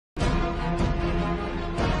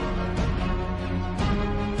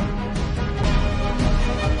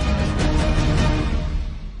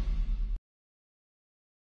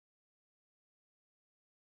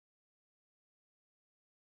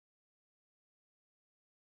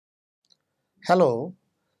Hello,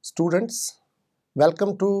 students.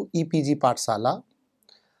 Welcome to EPG Pathsala.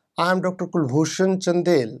 I am Dr. Kulbhushan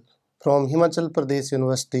Chandel from Himachal Pradesh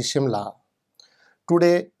University, Shimla.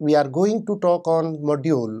 Today, we are going to talk on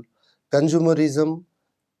module Consumerism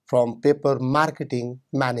from paper Marketing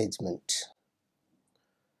Management.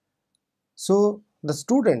 So, the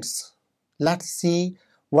students, let's see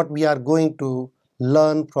what we are going to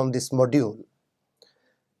learn from this module.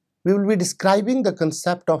 We will be describing the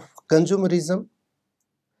concept of consumerism.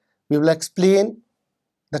 We will explain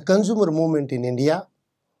the consumer movement in India.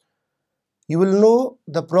 You will know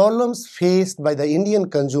the problems faced by the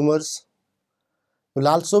Indian consumers. You will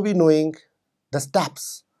also be knowing the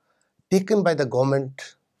steps taken by the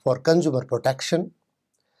government for consumer protection.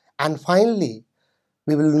 And finally,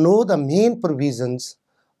 we will know the main provisions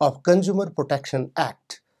of Consumer Protection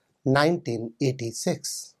Act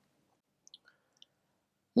 1986.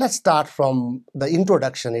 Let's start from the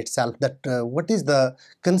introduction itself, that what is the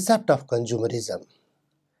concept of consumerism.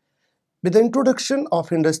 With the introduction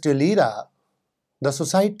of industrial era, the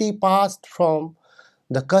society passed from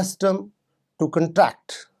the custom to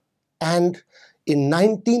contract, and in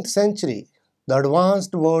 19th century, the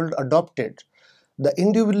advanced world adopted the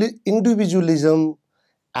individualism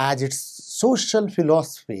as its social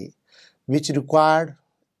philosophy, which required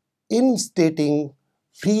instating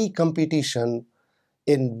free competition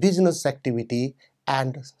in business activity,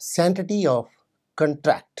 and sanctity of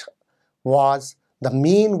contract was the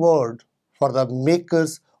main word for the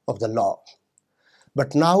makers of the law.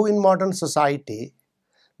 But now in modern society,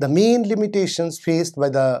 the main limitations faced by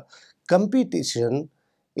the competition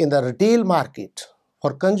in the retail market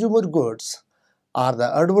for consumer goods are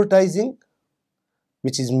the advertising,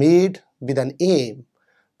 which is made with an aim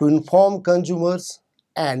to inform consumers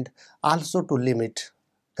and also to limit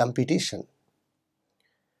competition.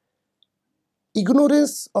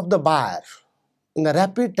 Ignorance of the buyer in the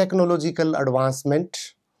rapid technological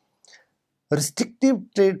advancement, restrictive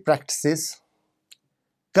trade practices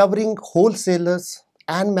covering wholesalers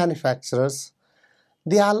and manufacturers,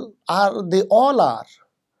 they all are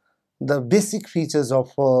the basic features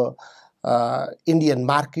of Indian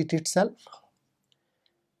market itself.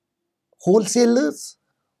 Wholesalers,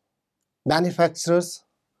 manufacturers,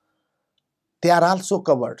 they are also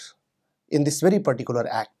covered in this very particular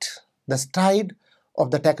act. The stride of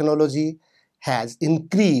the technology has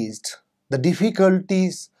increased the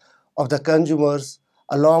difficulties of the consumers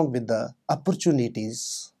along with the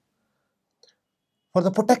opportunities. For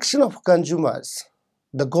the protection of consumers,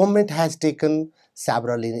 the government has taken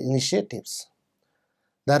several initiatives.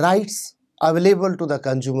 The rights available to the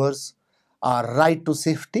consumers are right to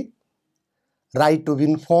safety, right to be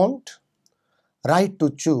informed, right to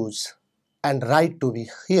choose, and right to be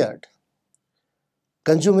heard.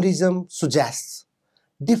 Consumerism suggests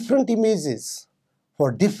different images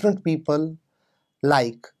for different people,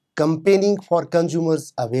 like campaigning for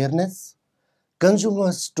consumers' awareness,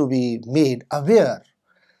 consumers to be made aware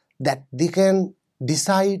that they can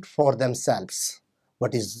decide for themselves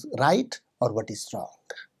what is right or what is wrong.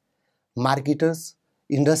 Marketers,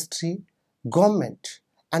 industry, government,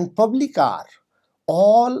 and public are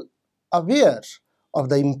all aware of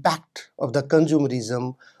the impact of the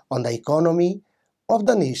consumerism on the economy of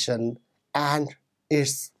the nation and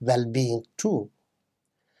its well-being too.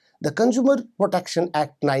 The Consumer Protection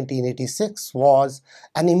Act 1986 was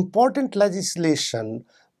an important legislation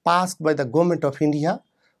passed by the Government of India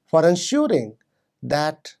for ensuring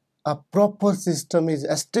that a proper system is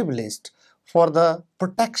established for the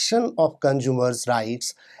protection of consumers'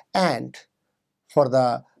 rights and for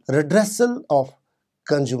the redressal of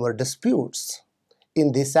consumer disputes.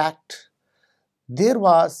 In this act, there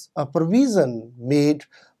was a provision made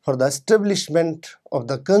for the establishment of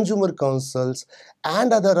the consumer councils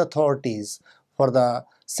and other authorities for the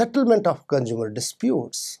settlement of consumer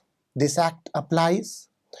disputes. This act applies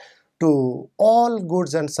to all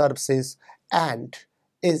goods and services and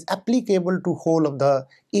is applicable to whole of the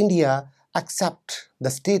India except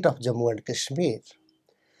the state of Jammu and Kashmir.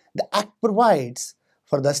 The act provides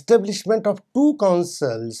for the establishment of two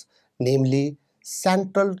councils, namely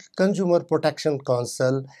Central Consumer Protection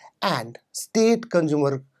Council and State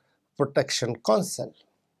Consumer Protection Council.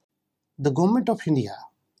 The Government of India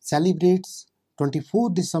celebrates 24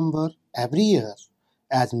 December every year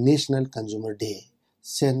as National Consumer Day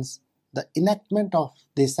since the enactment of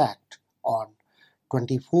this act on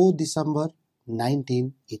 24 December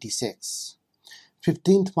 1986.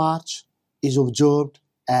 15th March is observed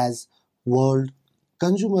as World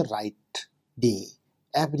Consumer Right Day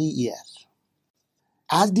every year.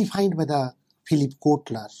 As defined by the Philip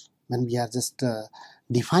Kotler, when we are just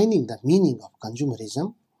defining the meaning of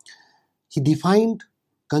consumerism, He defined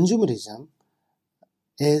consumerism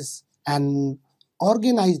as an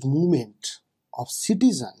organized movement of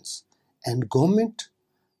citizens and government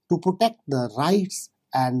to protect the rights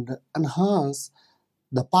and enhance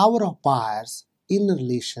the power of buyers in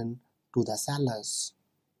relation to the sellers.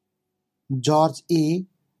 George A.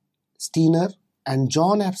 Steiner and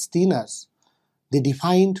John F. Steiner, they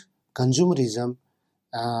defined consumerism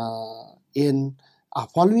in a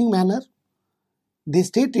following manner. They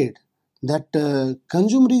stated that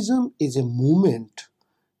consumerism is a movement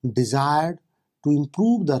desired to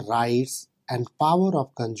improve the rights and power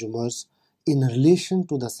of consumers in relation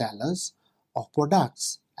to the sellers of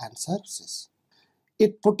products and services.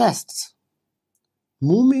 It protests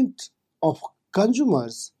movement of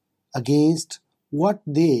consumers against what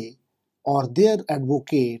they or their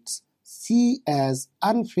advocates see as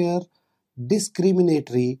unfair,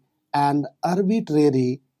 discriminatory, and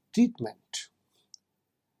arbitrary treatment.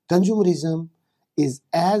 Consumerism is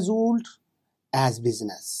as old as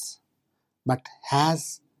business, but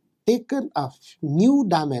has taken a new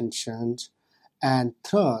dimensions and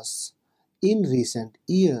thrust in recent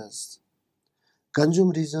years.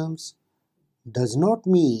 Consumerism does not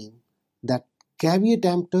mean that caveat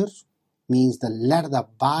emptor means the let the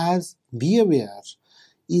buyers be aware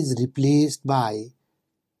is replaced by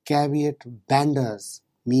caveat benders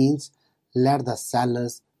means let the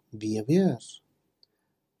sellers be aware.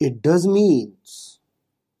 It does mean,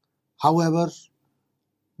 however,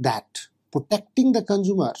 that protecting the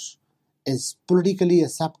consumer is politically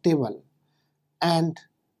acceptable and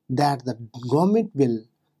that the government will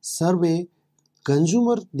survey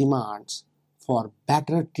consumer demands for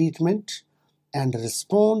better treatment and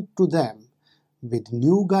respond to them with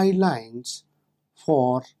new guidelines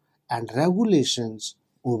for and regulations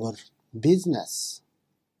over business.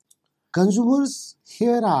 Consumers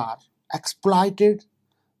here are exploited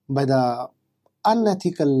by the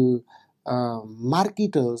unethical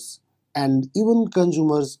marketers, and even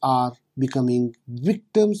consumers are becoming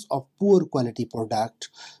victims of poor quality product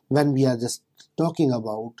when we are just talking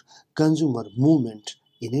about consumer movement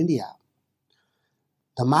in India.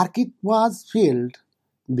 The market was filled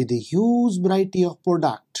with a huge variety of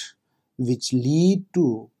product which lead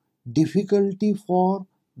to difficulty for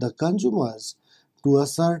the consumers to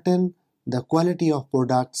ascertain the quality of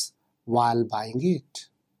products while buying it.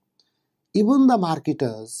 Even the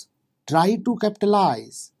marketers try to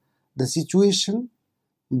capitalize the situation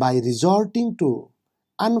by resorting to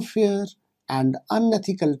unfair and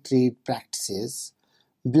unethical trade practices,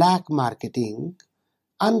 black marketing,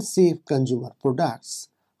 unsafe consumer products,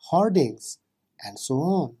 hoardings, and so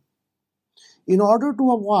on. In order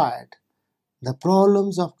to avoid the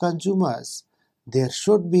problems of consumers, there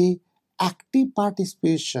should be active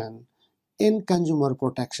participation in consumer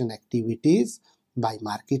protection activities by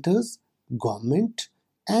marketers, government,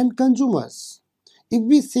 and consumers. If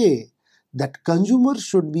we say that consumers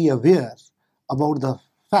should be aware about the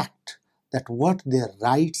fact that what their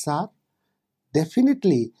rights are,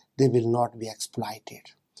 definitely they will not be exploited.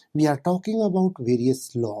 We are talking about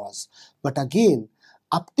various laws, but again,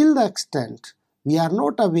 up till the extent we are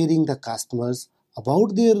not awareing the customers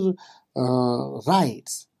about their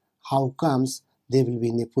rights, how comes they will be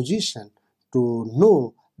in a position to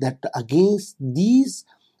know that against these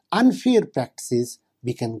unfair practices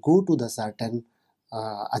we can go to the certain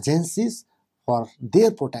agencies for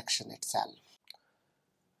their protection itself.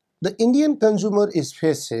 The Indian consumer is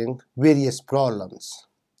facing various problems.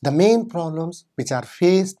 The main problems which are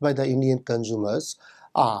faced by the Indian consumers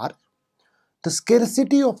are the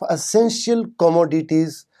scarcity of essential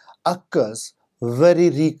commodities occurs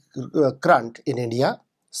very recurrent in India,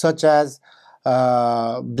 such as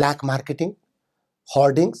black marketing,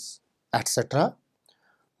 hoardings, etc.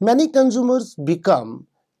 Many consumers become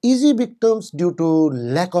easy victims due to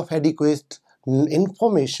lack of adequate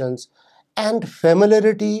information and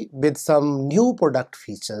familiarity with some new product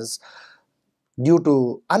features due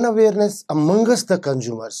to unawareness amongst the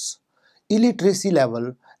consumers, illiteracy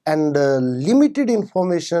level, and limited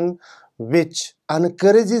information which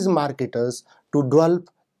encourages marketers to develop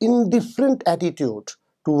indifferent attitude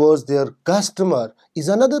towards their customer is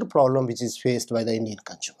another problem which is faced by the Indian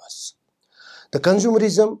consumers. The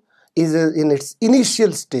consumerism is in its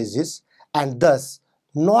initial stages and thus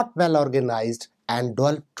not well organized and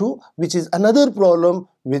developed too, which is another problem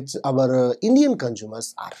which our Indian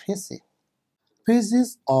consumers are facing.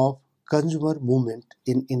 Phases of consumer movement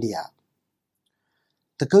in India.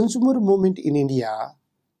 The consumer movement in India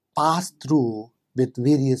passed through with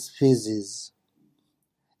various phases.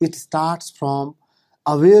 It starts from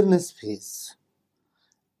awareness phase.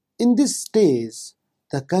 In this stage,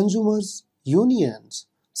 the consumers' unions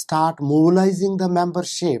start mobilizing the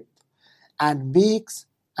membership and makes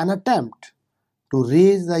an attempt to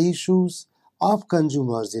raise the issues of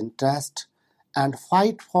consumers' interest and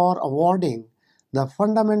fight for awarding the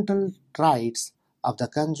fundamental rights of the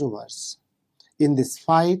consumers. In this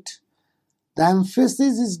fight, the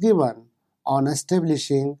emphasis is given on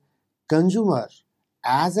establishing consumer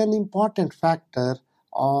as an important factor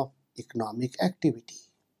of economic activity.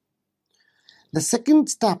 The second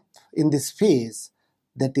step in this phase,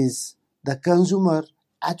 that is the consumer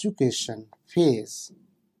education phase.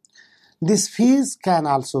 This phase can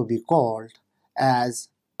also be called as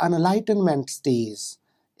an enlightenment stage,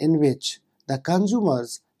 in which the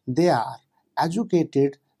consumers, they are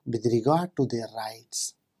educated with regard to their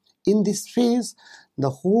rights. In this phase, the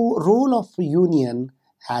whole role of union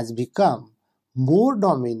has become more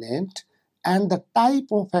dominant, and the type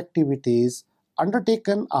of activities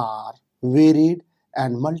undertaken are varied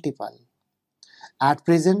and multiple. At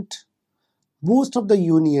present, most of the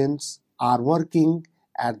unions are working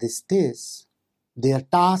at this stage. Their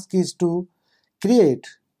task is to create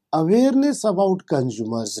awareness about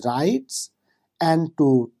consumers' rights and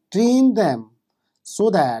to train them so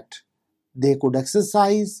that they could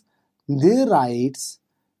exercise their rights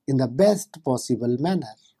in the best possible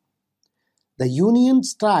manner. The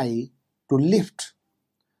unions try to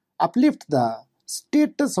uplift the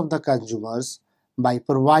status of the consumers by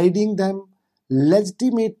providing them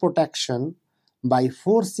legitimate protection, by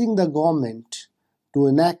forcing the government to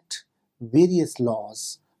enact various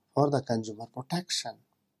laws for the consumer protection.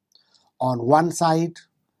 On one side,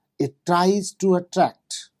 it tries to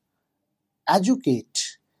attract,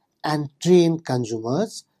 educate, and train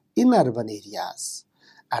consumers in urban areas.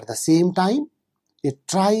 At the same time, it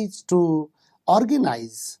tries to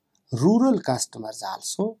organize rural customers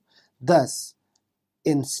also. Thus,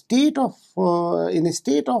 in a state of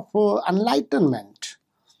enlightenment,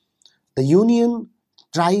 the union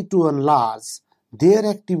try to enlarge their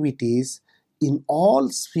activities in all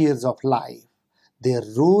spheres of life. Their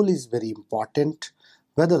role is very important,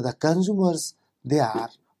 whether the consumers, they are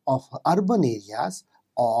of urban areas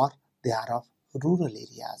or they are of rural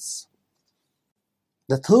areas.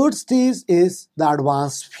 The third stage is the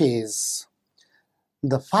advanced phase.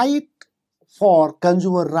 The fight for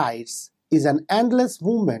consumer rights is an endless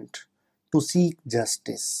movement to seek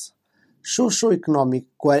justice, socio-economic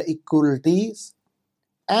equalities,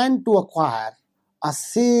 and to acquire a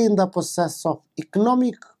say in the process of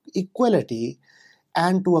economic equality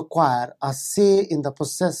and to acquire a say in the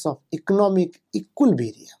process of economic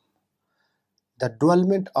equilibrium. The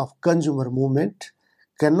development of consumer movement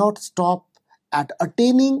cannot stop at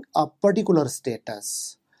attaining a particular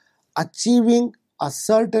status. Achieving a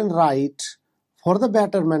certain right for the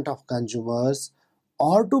betterment of consumers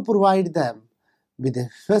or to provide them with a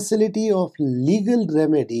facility of legal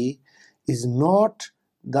remedy is not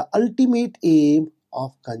the ultimate aim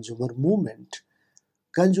of consumer movement.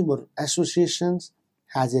 Consumer associations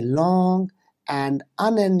has a long and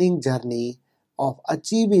unending journey of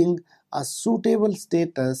achieving a suitable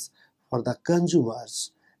status for the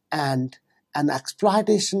consumers and an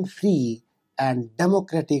exploitation-free and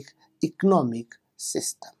democratic economic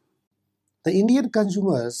system. The Indian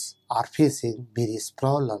consumers are facing various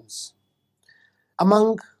problems.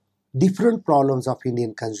 Among different problems of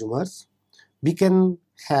Indian consumers, we can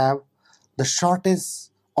have the shortage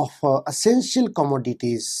of essential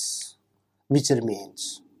commodities which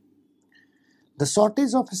remains. The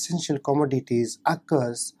shortage of essential commodities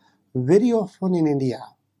occurs very often in India,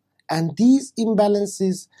 and these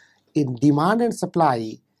imbalances in demand and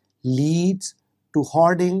supply leads to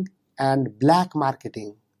hoarding and black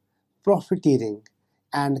marketing, profiteering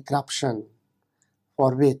and corruption,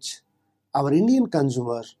 for which our Indian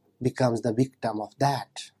consumer becomes the victim of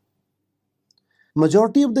that.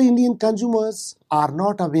 Majority of the Indian consumers are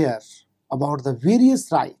not aware about the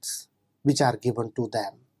various rights which are given to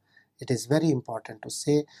them. It is very important to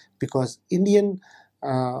say, because Indian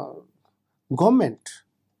government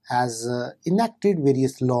has enacted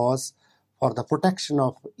various laws for the protection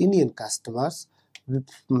of Indian customers,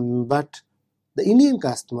 but the Indian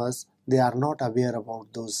customers, they are not aware about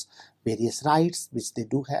those various rights which they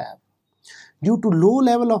do have. Due to low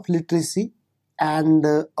level of literacy and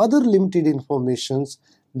other limited informations,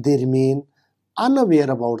 they remain unaware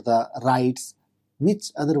about the rights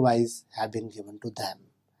which otherwise have been given to them.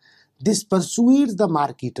 This persuades the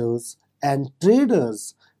marketers and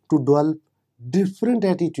traders to develop different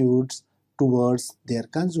attitudes towards their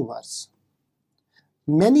consumers.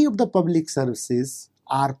 Many of the public services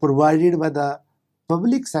are provided by the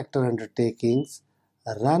public sector undertakings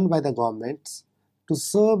run by the governments to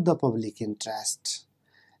serve the public interest,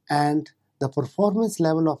 and the performance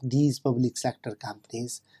level of these public sector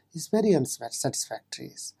companies is very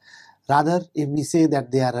unsatisfactory. Rather, if we say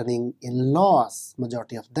that they are running in loss,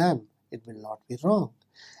 majority of them, it will not be wrong.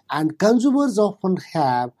 And consumers often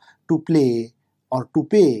have to play or to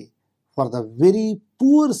pay for the very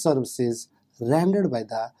poor services rendered by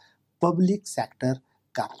the public sector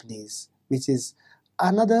companies, which is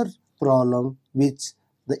another problem which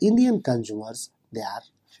the Indian consumers they are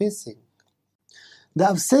facing. The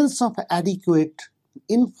absence of adequate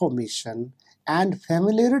information and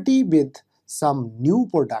familiarity with some new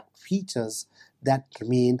product features that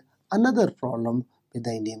remain another problem with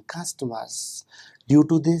the Indian customers. Due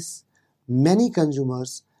to this, many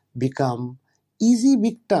consumers become easy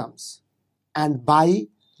victims and buy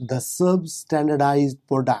the substandardized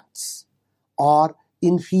products or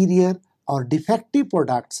inferior or defective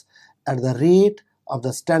products at the rate of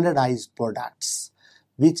the standardized products,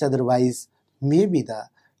 which otherwise may be the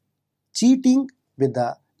cheating with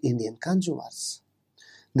the Indian consumers.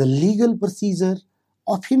 The legal procedure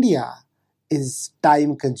of India is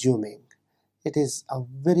time consuming. It is a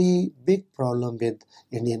very big problem with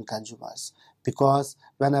Indian consumers, because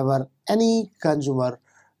whenever any consumer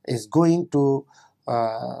is going to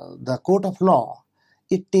the court of law,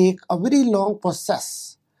 it takes a very long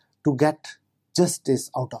process to get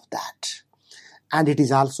justice out of that. And it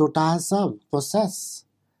is also tiresome process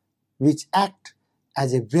which act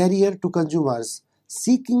as a barrier to consumers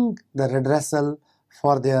seeking the redressal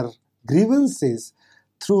for their grievances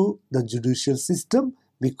through the judicial system,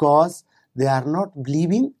 because they are not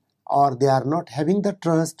believing or they are not having the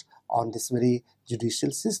trust on this very judicial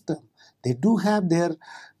system. They do have their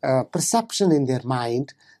perception in their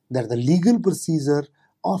mind that the legal procedure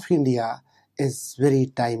of India is very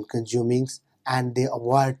time consuming, and they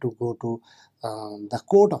avoid to go to the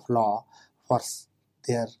court of law for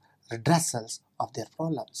their redressals of their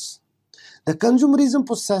problems. The consumerism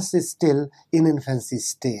process is still in infancy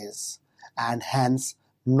stage and hence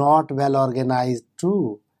not well organized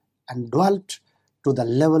too and developed to the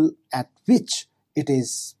level at which it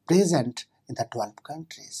is present in the developed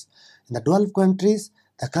countries. In the developed countries,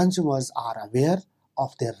 the consumers are aware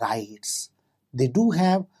of their rights. They do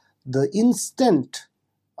have the instant,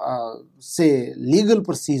 legal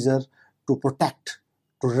procedure to protect,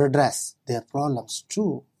 to redress their problems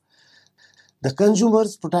too. The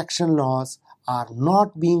consumers' protection laws are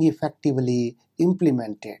not being effectively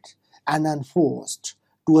implemented and enforced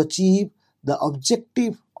to achieve the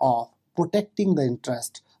objective of protecting the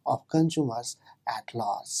interest of consumers at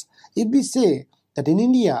large. If we say that in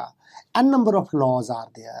India, n number of laws are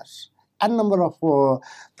there, n number of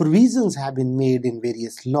provisions have been made in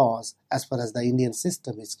various laws as far as the Indian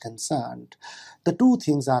system is concerned, the two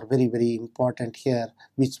things are very, very important here,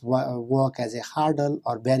 which work as a hurdle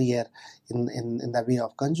or barrier in the way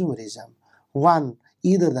of consumerism. One,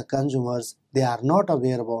 either the consumers, they are not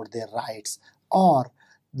aware about their rights, or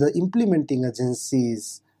the implementing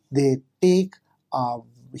agencies, they take a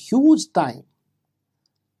huge time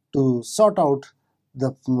to sort out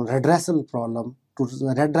the redressal problem, to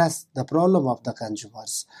redress the problem of the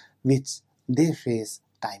consumers, which they face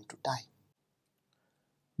time to time.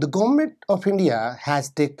 The government of India has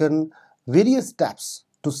taken various steps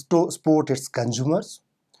to support its consumers.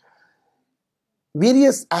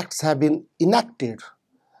 Various acts have been enacted.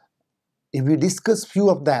 If we discuss few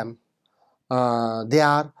of them, they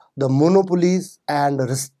are the Monopolies and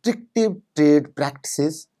Restrictive Trade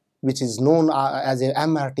Practices, which is known as a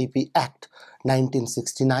MRTP Act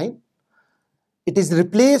 1969. It is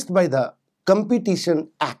replaced by the Competition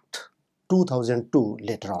Act 2002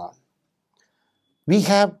 later on. We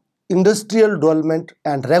have Industrial Development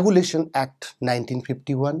and Regulation Act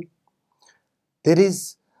 1951. There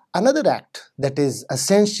is another act, that is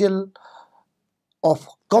Essential of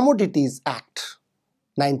Commodities Act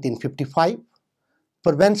 1955,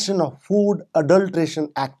 Prevention of Food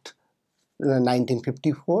Adulteration Act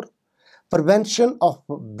 1954, Prevention of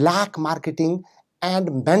Black Marketing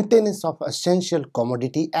and Maintenance of Essential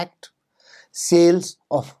Commodity Act, Sales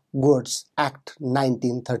of Goods Act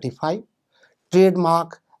 1935,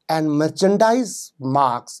 Trademark and Merchandise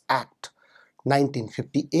Marks Act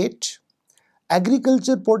 1958,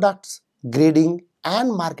 Agriculture Products Grading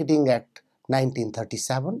and Marketing Act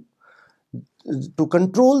 1937. To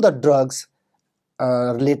control the drugs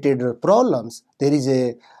related problems, there is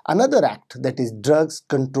another act, that is Drugs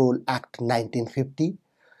Control Act 1950.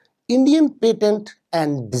 Indian Patent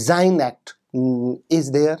and Design Act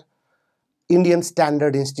is there. Indian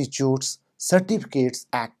Standard Institutes Certificates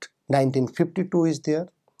Act 1952 is there.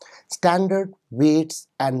 Standard Weights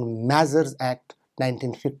and Measures Act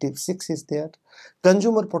 1956 is there.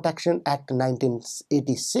 Consumer Protection Act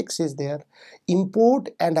 1986 is there. Import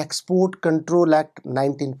and Export Control Act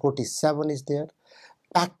 1947 is there.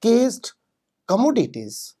 Packaged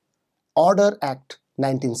Commodities Order Act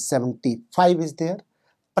 1975 is there.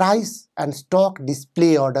 Price and Stock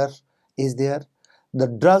Display Order is there. The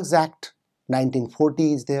Drugs Act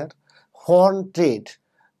 1940 is there. Foreign Trade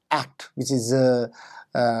Act, which is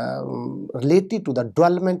related to the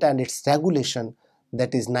development and its regulation,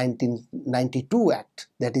 that is 1992 Act,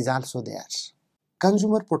 that is also there.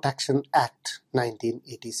 Consumer Protection Act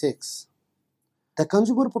 1986. The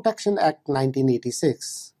Consumer Protection Act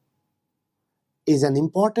 1986 is an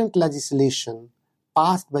important legislation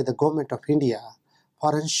passed by the Government of India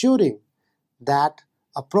for ensuring that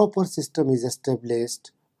a proper system is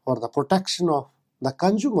established for the protection of the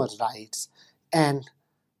consumer's rights and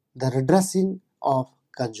the redressing of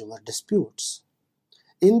consumer disputes.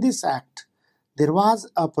 In this act, there was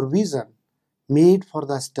a provision made for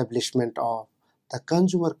the establishment of the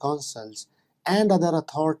consumer councils and other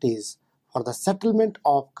authorities for the settlement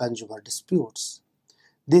of consumer disputes.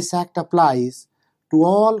 This act applies to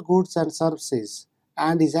all goods and services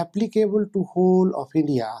and is applicable to whole of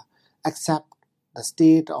India except the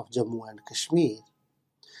state of Jammu and Kashmir.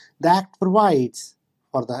 The act provides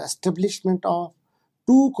for the establishment of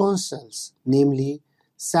two councils, namely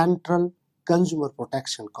Central Consumer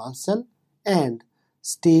Protection Council and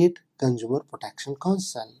State Consumer Protection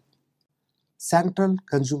Council. Central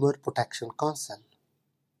Consumer Protection Council.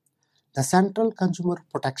 The Central Consumer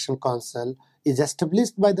Protection Council is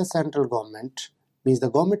established by the central government, means the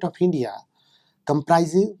Government of India,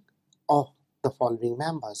 comprising of the following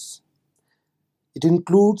members. It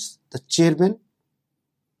includes the chairman,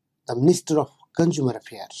 the Minister of Consumer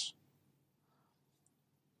Affairs.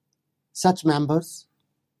 Such members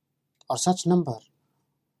or such number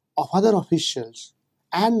of other officials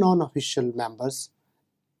and non-official members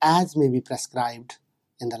as may be prescribed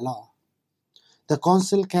in the law. The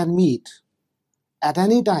council can meet at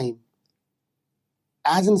any time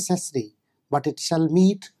as necessary, but it shall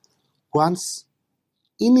meet once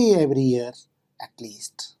in every year at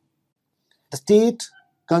least. The State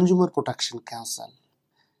Consumer Protection Council.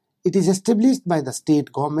 It is established by the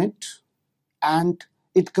state government and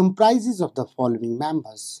it comprises of the following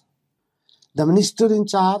members. The minister in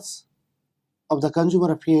charge of the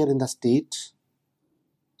consumer affairs in the state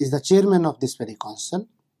is the chairman of this very council.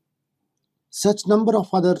 Such number of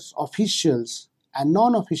other officials and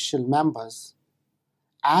non-official members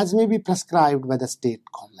as may be prescribed by the state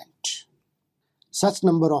government. Such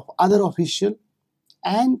number of other official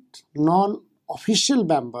and non-official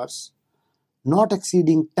members not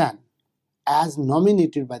exceeding 10 as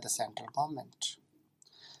nominated by the central government.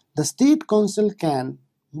 The state council can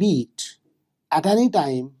meet at any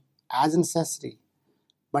time as necessary,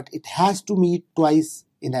 but it has to meet twice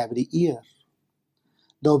in every year.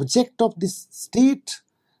 The object of this state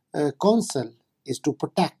council is to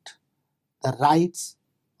protect the rights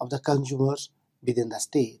of the consumers within the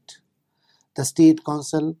state. The state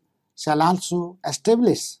council shall also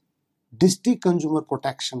establish district consumer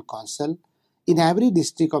protection council in every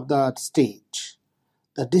district of the state.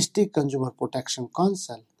 The district consumer protection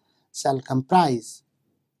council shall comprise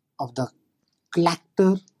of the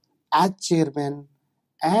collector as chairman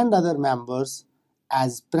and other members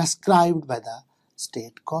as prescribed by the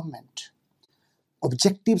state government.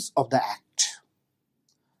 Objectives of the Act.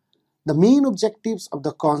 The main objectives of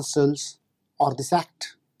the councils or this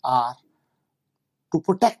Act are to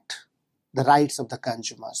protect the rights of the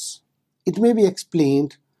consumers. It may be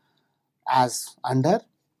explained as under: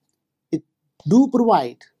 it do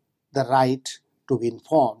provide the right to be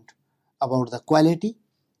informed about the quality,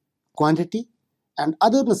 quantity and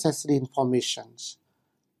other necessary informations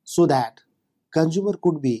so that consumer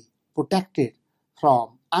could be protected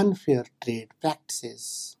from unfair trade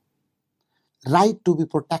practices. Right to be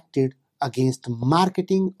protected against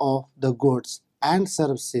marketing of the goods and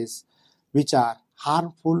services which are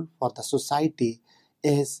harmful for the society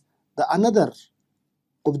is the another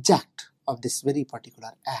object of this very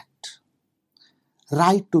particular Act.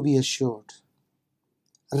 Right to be assured.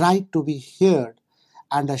 Right to be heard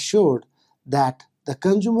and assured that the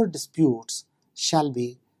consumer disputes shall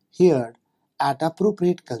be heard at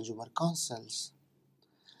appropriate consumer councils.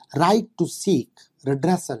 Right to seek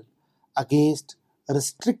redressal against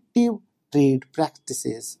restrictive trade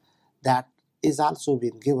practices that is also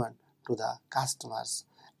been given to the customers,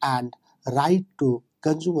 and right to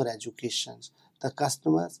consumer education. The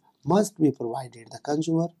customers must be provided, the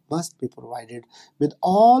consumer must be provided with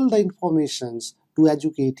all the informations to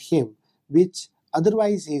educate him, which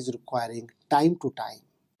otherwise he is requiring time to time.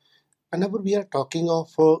 Whenever we are talking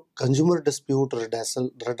of consumer dispute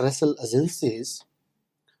redressal agencies,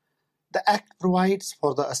 the Act provides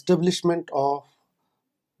for the establishment of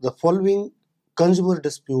the following consumer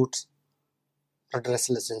disputes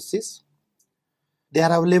redressal agencies. They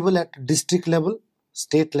are available at district level,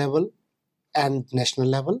 state level, and national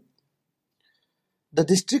level. The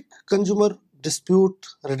District Consumer Dispute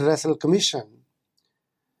Redressal Commission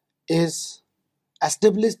is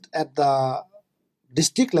established at the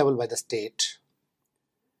district level by the state.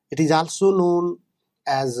 It is also known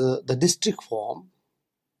as the district form.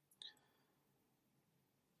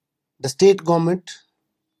 The state government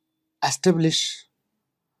establish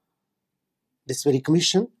this very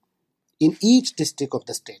commission in each district of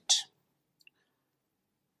the state.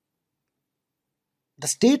 The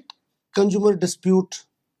State Consumer Dispute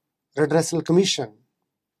Redressal Commission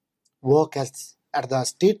work at the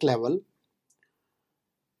state level.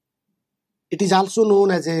 It is also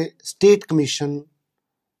known as a state commission,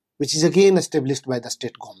 which is again established by the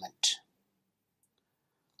state government.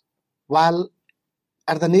 While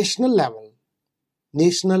at the national level,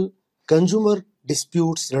 National Consumer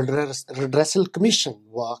Disputes Redressal Commission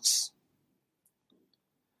works.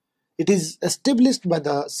 It is established by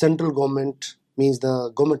the central government, means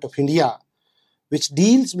the government of India, which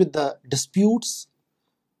deals with the disputes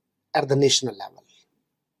at the national level.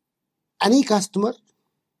 Any customer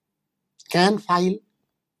can file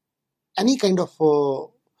any kind of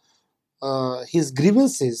his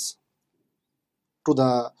grievances to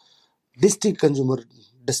the District Consumer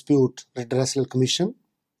Dispute Redressal Commission.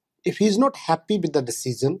 If he is not happy with the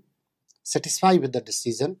decision, satisfied with the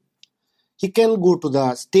decision, he can go to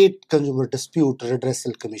the State Consumer Dispute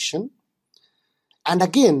Redressal Commission. And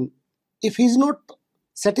again, if he is not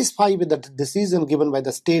satisfied with the decision given by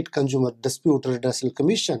the State Consumer Dispute Redressal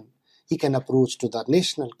Commission, he can approach to the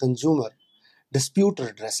National Consumer Dispute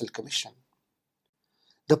Redressal Commission.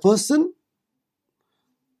 The person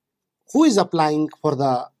who is applying for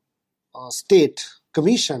the state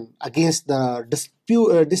commission against the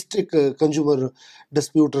District Consumer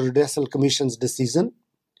Dispute Redressal Commission's decision,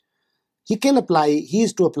 he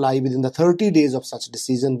is to apply within the 30 days of such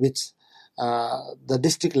decision which the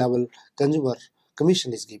district level consumer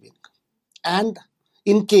commission is giving. And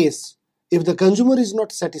in case if the consumer is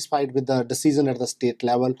not satisfied with the decision at the state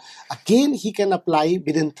level, again he can apply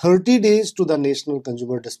within 30 days to the National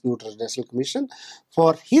Consumer Dispute Redressal Commission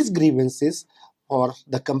for his grievances or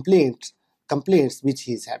the complaints which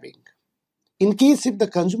he is having. In case if the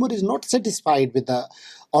consumer is not satisfied with the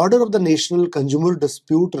order of the National Consumer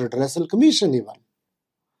Dispute Redressal Commission even,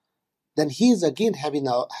 then he is again having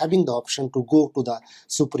the option to go to the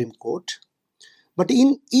Supreme Court. But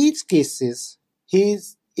in each cases, he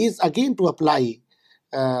is again to apply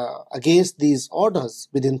against these orders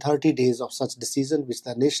within 30 days of such decision which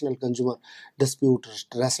the National Consumer Dispute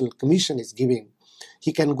Redressal Commission is giving.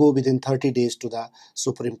 He can go within 30 days to the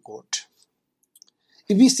Supreme Court.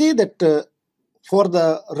 If we say that for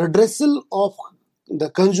the redressal of the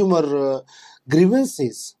consumer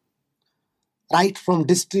grievances, right from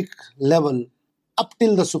district level up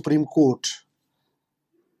till the Supreme Court,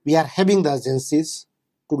 we are having the agencies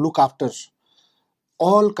to look after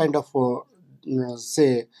all kind of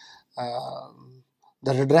the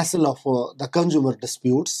redressal of the consumer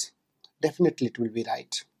disputes. Definitely it will be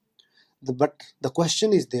right. But the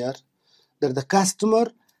question is there that the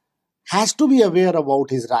customer has to be aware about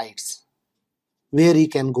his rights, where he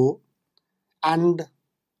can go and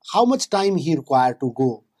how much time he requires to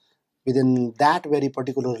go. Within that very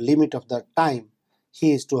particular limit of the time,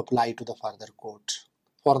 he is to apply to the further court.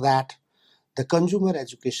 For that, the consumer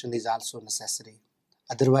education is also necessary.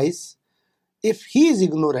 Otherwise, if he is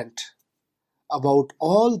ignorant about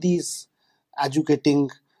all these educating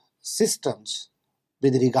systems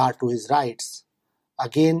with regard to his rights,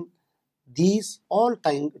 again, these all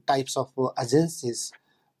types of agencies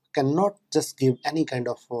cannot just give any kind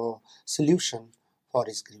of solution for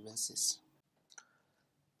his grievances.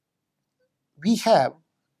 We have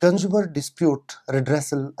consumer dispute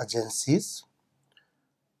redressal agencies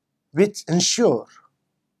which ensure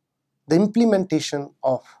the implementation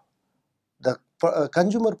of the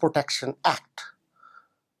Consumer Protection Act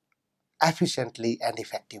efficiently and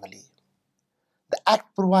effectively. The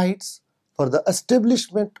Act provides for the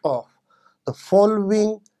establishment of the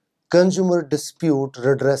following consumer dispute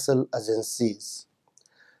redressal agencies.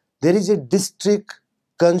 There is a District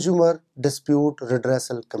Consumer Dispute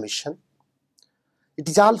Redressal Commission. It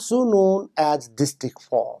is also known as district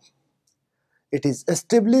form. It is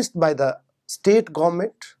established by the state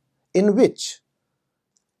government in which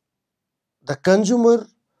the Consumer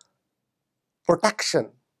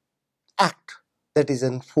Protection Act that is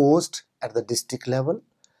enforced at the district level.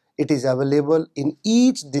 It is available in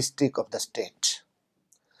each district of the state.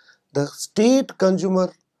 The State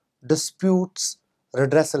Consumer Disputes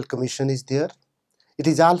Redressal Commission is there. It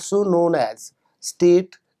is also known as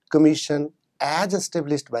State Commission as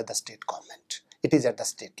established by the state government. It is at the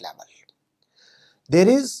state level. There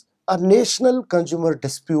is a National Consumer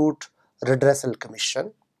Dispute Redressal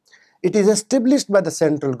Commission. It is established by the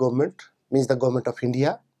central government, means the government of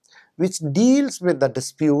India, which deals with the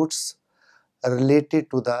disputes related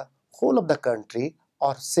to the whole of the country,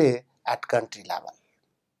 or say at country level.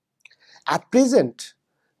 At present,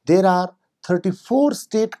 there are 34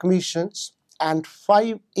 state commissions and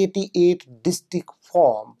 588 district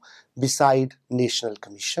form beside National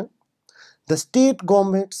Commission. The state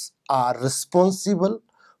governments are responsible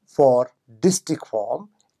for district form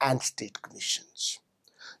and state commissions.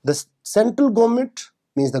 The central government,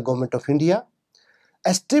 means the government of India,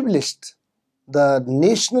 established the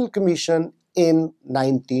National Commission in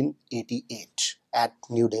 1988 at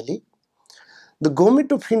New Delhi. The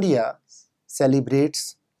government of India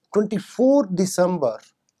celebrates 24 December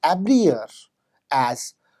every year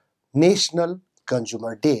as National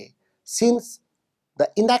Consumer Day since the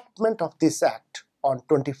enactment of this act on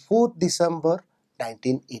 24 December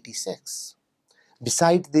 1986.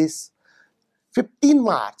 Besides this, 15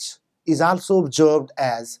 March is also observed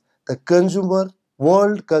as the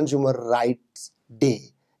World Consumer Rights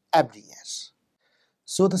Day every year.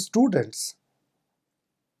 So the students,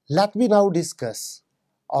 let me now discuss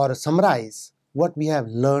or summarize what we have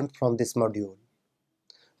learned from this module.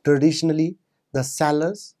 Traditionally, the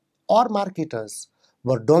sellers or marketers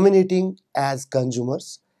were dominating as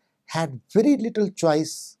consumers had very little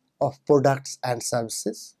choice of products and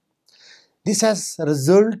services. This has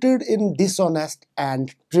resulted in dishonest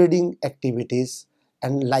and trading activities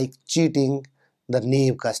and like cheating the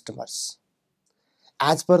naive customers.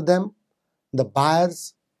 As per them, the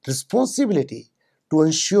buyer's responsibility to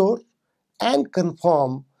ensure and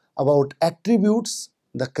confirm about attributes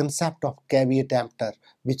the concept of caveat emptor,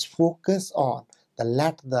 which focus on the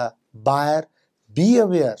let the buyer be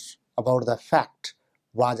aware about the fact,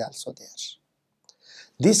 was also there.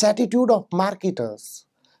 This attitude of marketers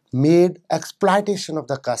made exploitation of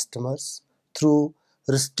the customers through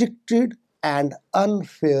restricted and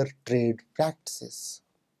unfair trade practices.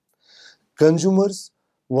 Consumers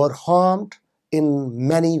were harmed in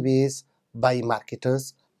many ways by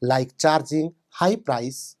marketers, like charging high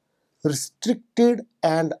price, restricted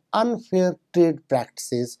and unfair trade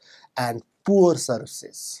practices, and poor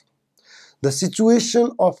services. The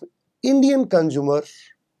situation of Indian consumer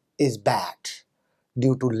is bad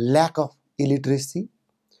due to lack of illiteracy,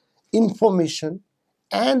 information,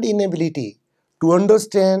 and inability to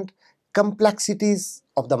understand complexities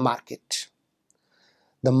of the market.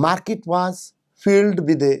 The market was filled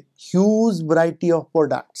with a huge variety of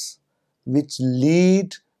products, which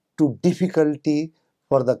lead to difficulty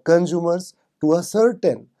for the consumers to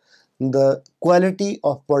ascertain the quality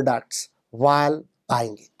of products while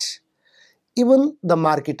buying it. Even the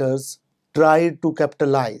marketers tried to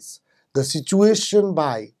capitalize the situation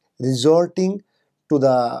by resorting to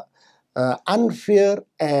the unfair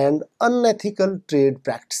and unethical trade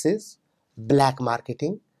practices, black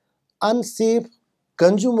marketing, unsafe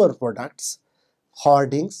consumer products,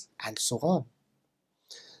 hoardings, and so on.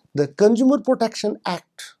 The Consumer Protection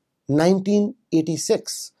Act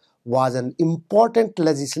 1986 was an important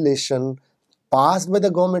legislation passed by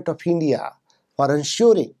the Government of India for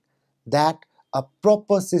ensuring that a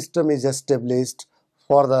proper system is established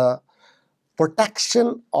for the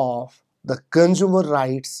protection of the consumer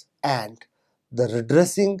rights and the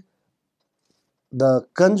redressing the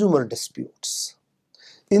consumer disputes.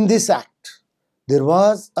 In this act, there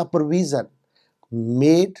was a provision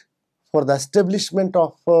made for the establishment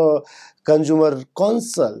of consumer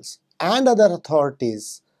councils and other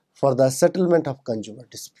authorities for the settlement of consumer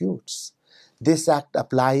disputes. This act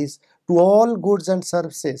applies to all goods and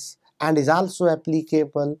services and is also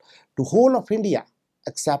applicable to whole of India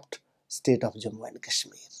except state of Jammu and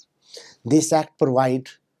Kashmir. This act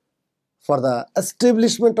provides for the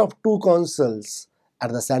establishment of two councils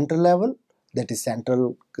at the central level, that is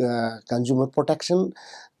Central Consumer Protection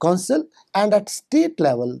Council, and at state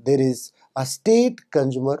level there is a State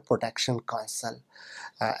Consumer Protection Council.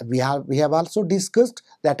 We have also discussed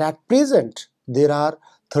that at present there are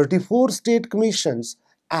 34 state commissions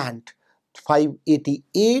and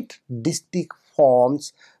 588 district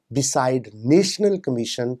forms beside National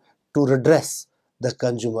Commission to redress the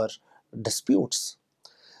consumer disputes.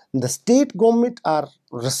 The state government are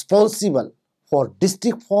responsible for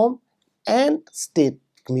district form and state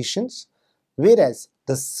commissions, whereas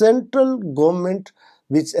The central government,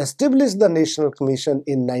 which established the National Commission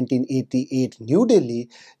in 1988 New Delhi,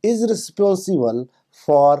 is responsible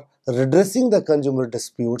for redressing the consumer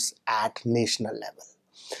disputes at national level.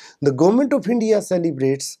 The Government of India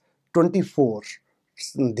celebrates 24th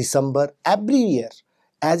December every year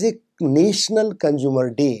as a National Consumer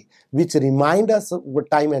Day, which reminds us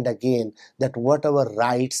time and again that what our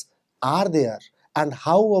rights are there and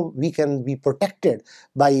how we can be protected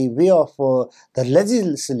by way of the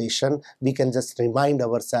legislation. We can just remind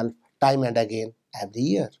ourselves time and again every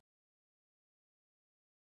year.